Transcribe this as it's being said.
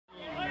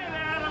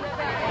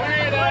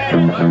Hey,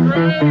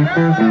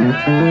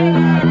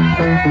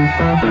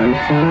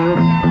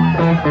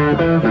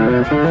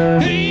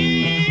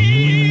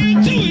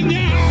 do it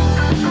now.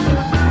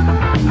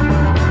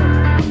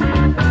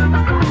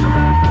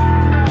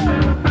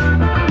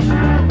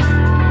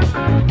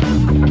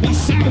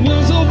 Once I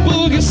was a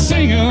boogie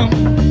singer,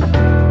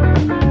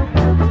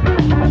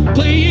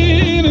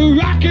 playing a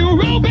rock and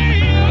roll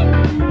band.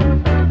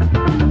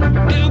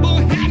 Never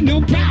had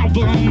no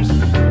problems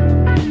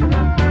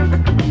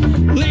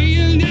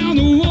laying down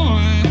the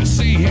one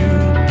sand.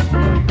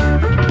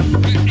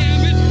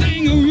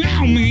 Everything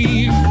around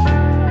me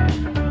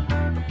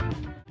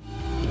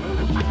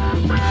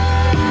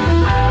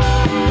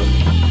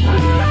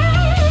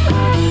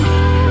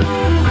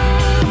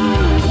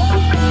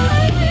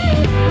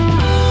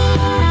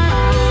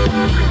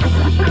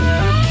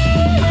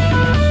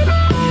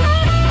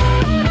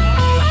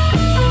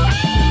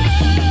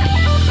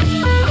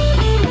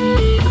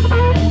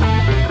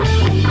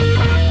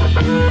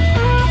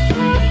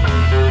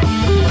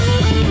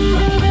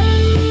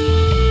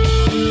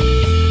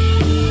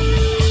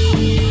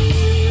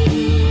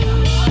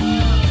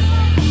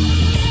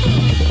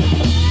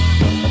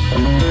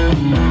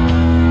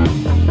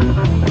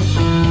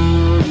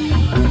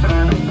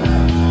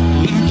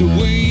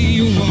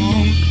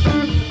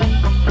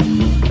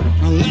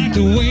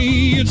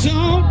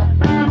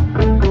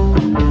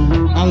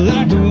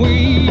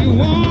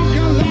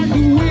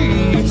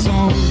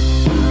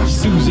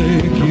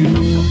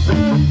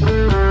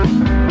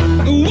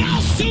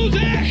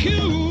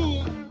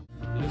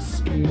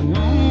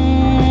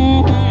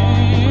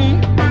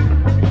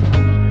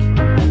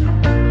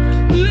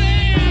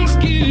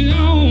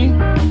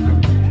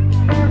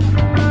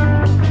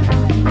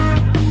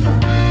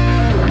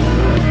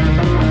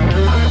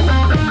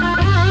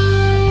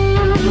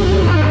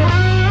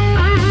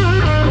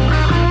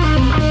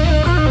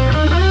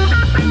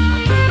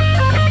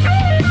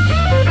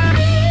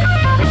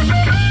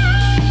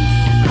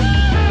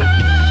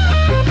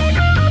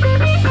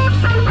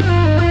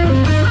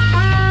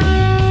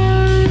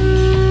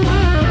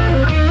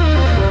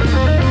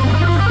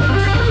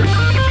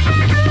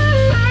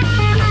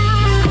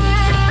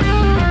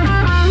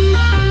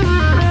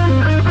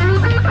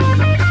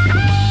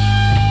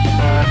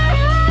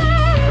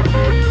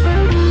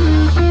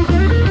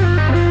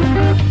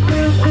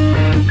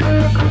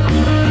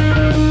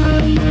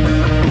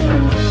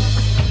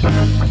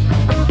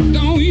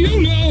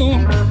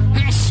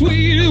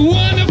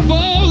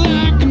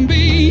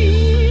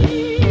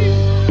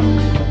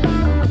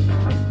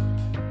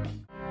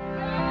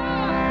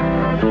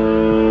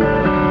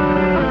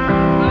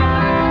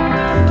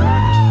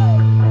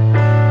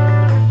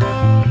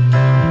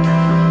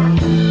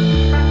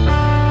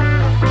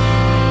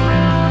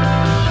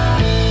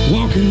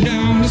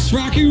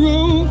rocky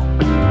road,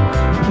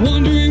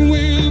 wondering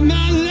where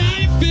my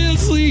life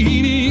is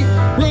leading,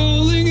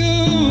 rolling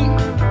up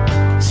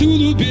to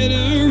the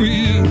bitter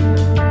end,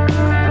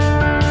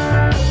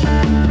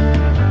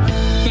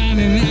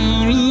 finding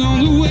out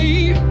along the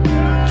way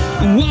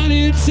what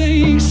it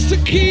takes to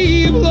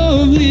keep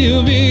love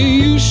living.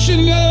 You should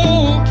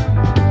know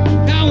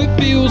how it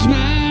feels,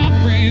 my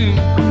friend.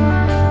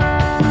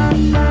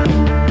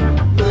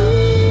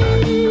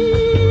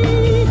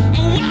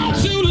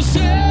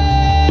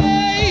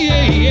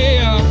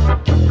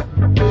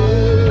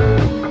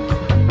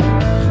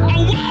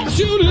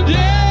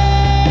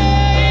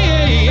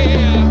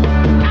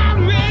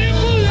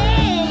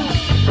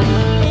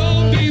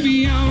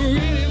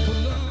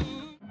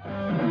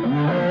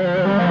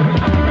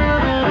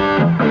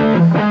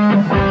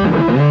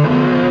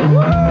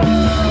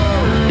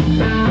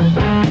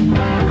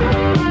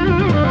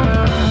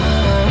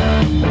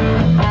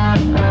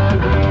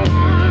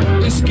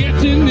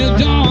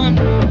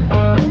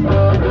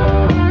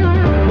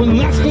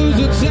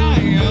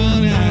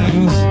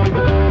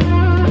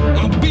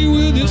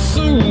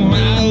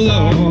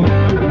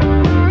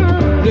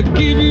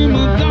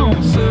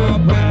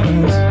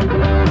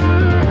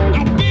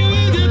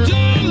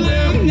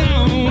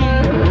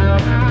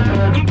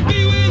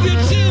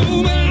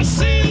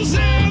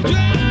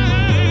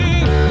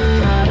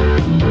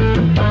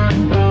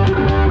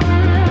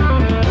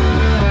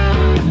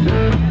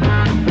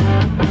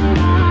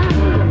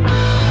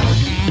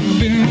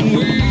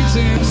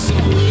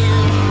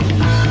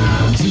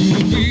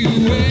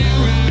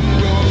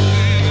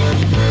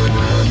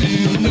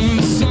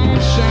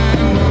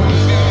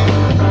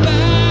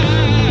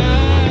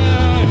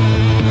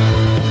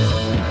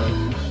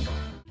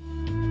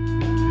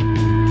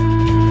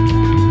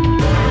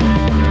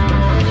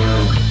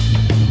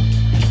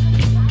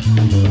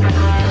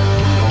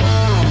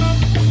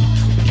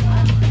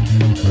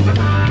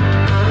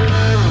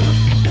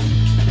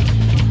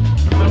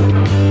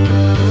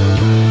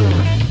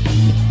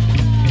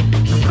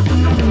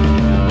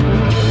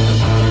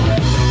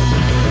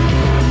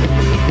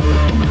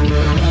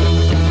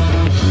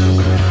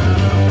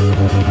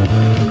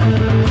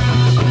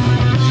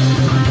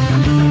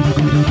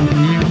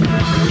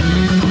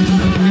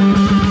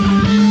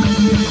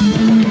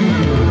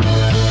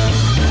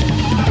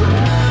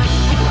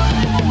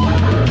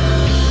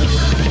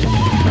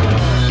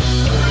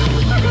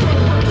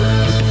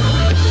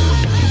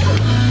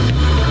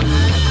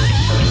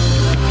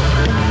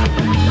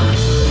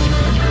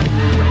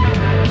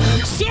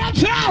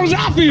 songs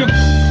I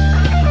feel.